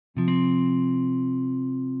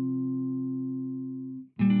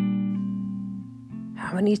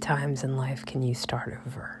How many times in life can you start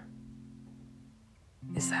over?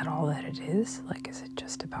 Is that all that it is? Like, is it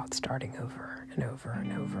just about starting over and over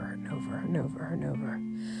and over and over and over and over?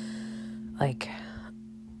 Like,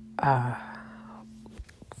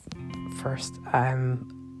 first, I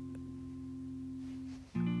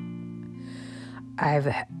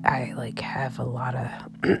have a lot of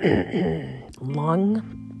lung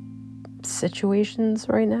situations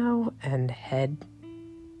right now and head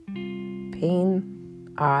pain,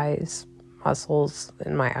 eyes, muscles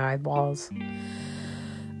in my eyeballs,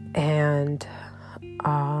 and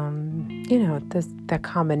that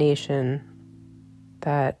combination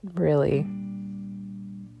that really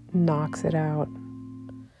knocks it out.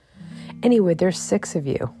 Anyway, there's 6 of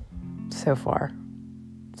you so far.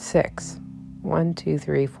 6. 1, 2,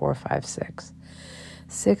 3, 4, 5, 6.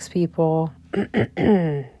 6 people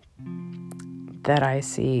that I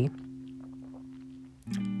see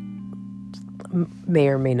may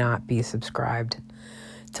or may not be subscribed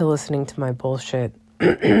to listening to my bullshit.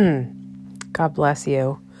 God bless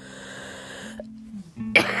you.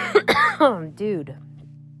 Dude,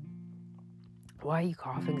 why are you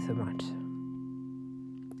coughing so much?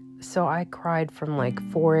 So I cried from like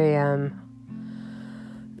 4 a.m.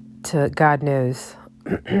 to God knows,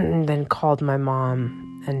 then called my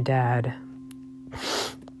mom and dad,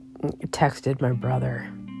 texted my brother,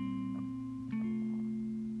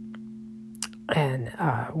 and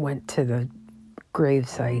went to the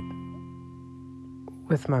gravesite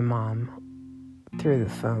with my mom through the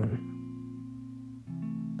phone.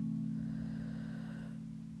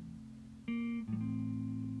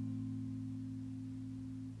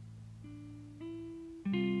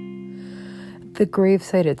 The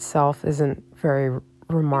gravesite itself isn't very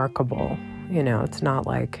remarkable. It's not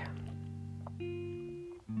like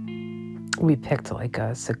we picked like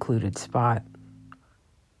a secluded spot.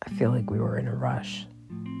 I feel like we were in a rush.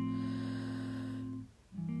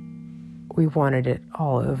 We wanted it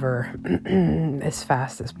all over as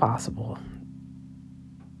fast as possible.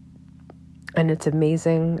 And it's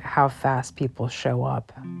amazing how fast people show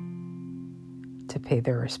up to pay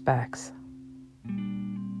their respects.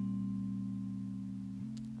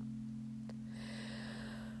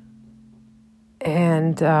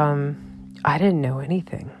 And I didn't know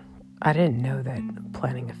anything. I didn't know that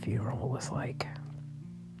planning a funeral was like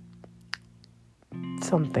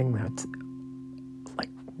something that's like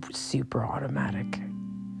super automatic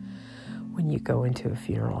when you go into a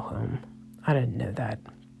funeral home. I didn't know that.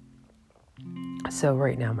 So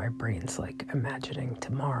right now my brain's like imagining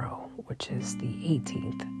tomorrow, which is the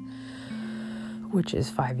 18th, which is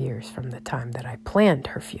 5 years from the time that I planned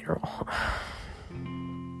her funeral.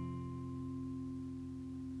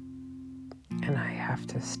 And I have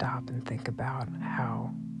to stop and think about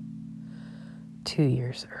how 2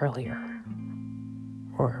 years earlier,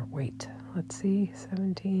 or wait, let's see,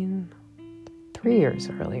 17, 3 years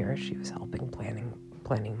earlier, she was helping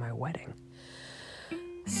planning my wedding.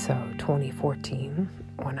 So 2014,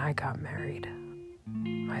 when I got married,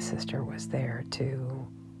 my sister was there to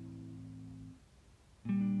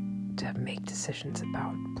make decisions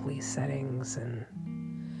about place settings and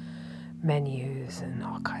menus and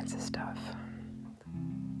all kinds of stuff.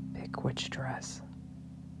 Pick which dress.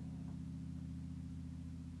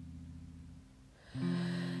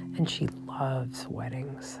 And she loves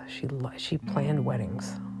weddings. She planned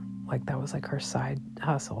weddings. Like that was like her side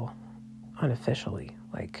hustle, unofficially.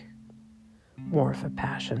 Like more of a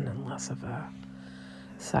passion and less of a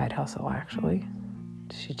side hustle, actually.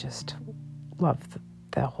 She just loved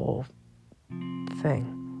the whole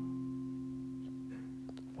thing.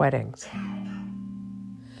 Weddings.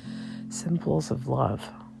 Symbols of love.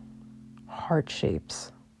 Heart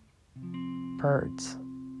shapes. Birds.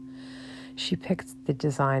 She picked the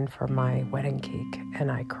design for my wedding cake,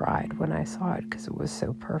 and I cried when I saw it because it was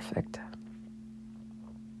so perfect.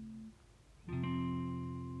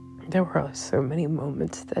 There were so many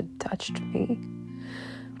moments that touched me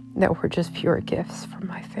that were just pure gifts from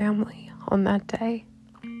my family on that day.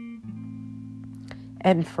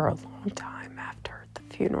 And for a long time after the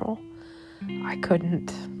funeral, I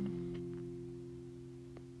couldn't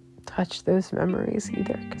touch those memories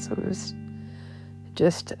either because it was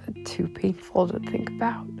just too painful to think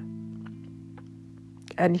about.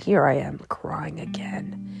 And here I am crying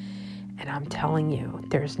again. And I'm telling you,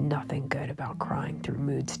 there's nothing good about crying through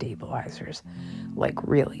mood stabilizers. Like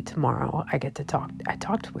really, tomorrow I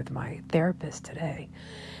talked with my therapist today,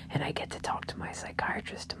 and I get to talk to my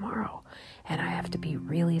psychiatrist tomorrow. And I have to be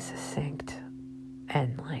really succinct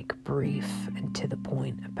and like brief and to the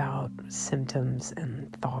point about symptoms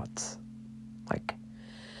and thoughts. Like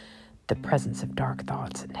the presence of dark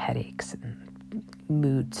thoughts and headaches and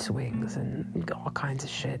mood swings and all kinds of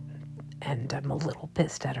shit. And I'm a little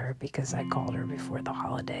pissed at her because I called her before the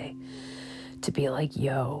holiday to be like,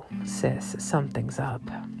 yo, sis, something's up.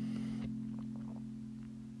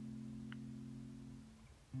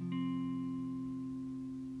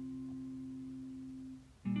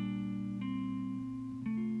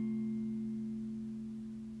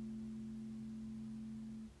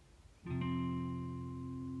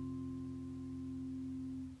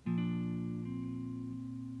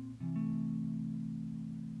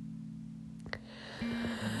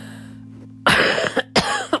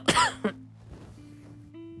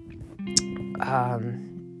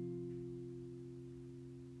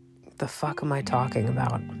 The fuck am I talking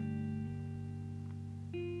about?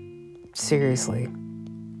 Seriously.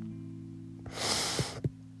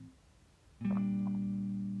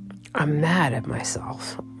 I'm mad at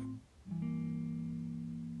myself.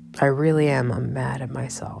 I really am. I'm mad at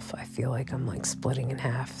myself. I feel like I'm like splitting in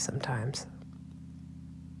half sometimes.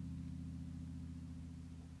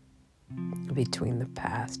 Between the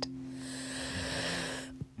past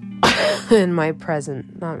and my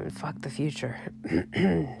present. Fuck the future.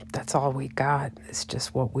 That's all we got. It's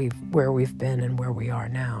just where we've been and where we are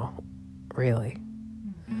now. Really.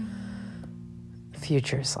 The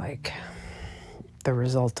future's like the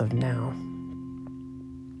result of now.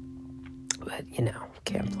 But,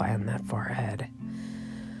 can't plan that far ahead.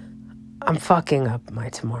 I'm fucking up my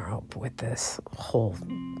tomorrow with this whole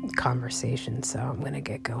conversation, so I'm gonna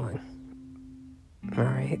get going. All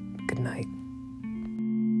right, good night.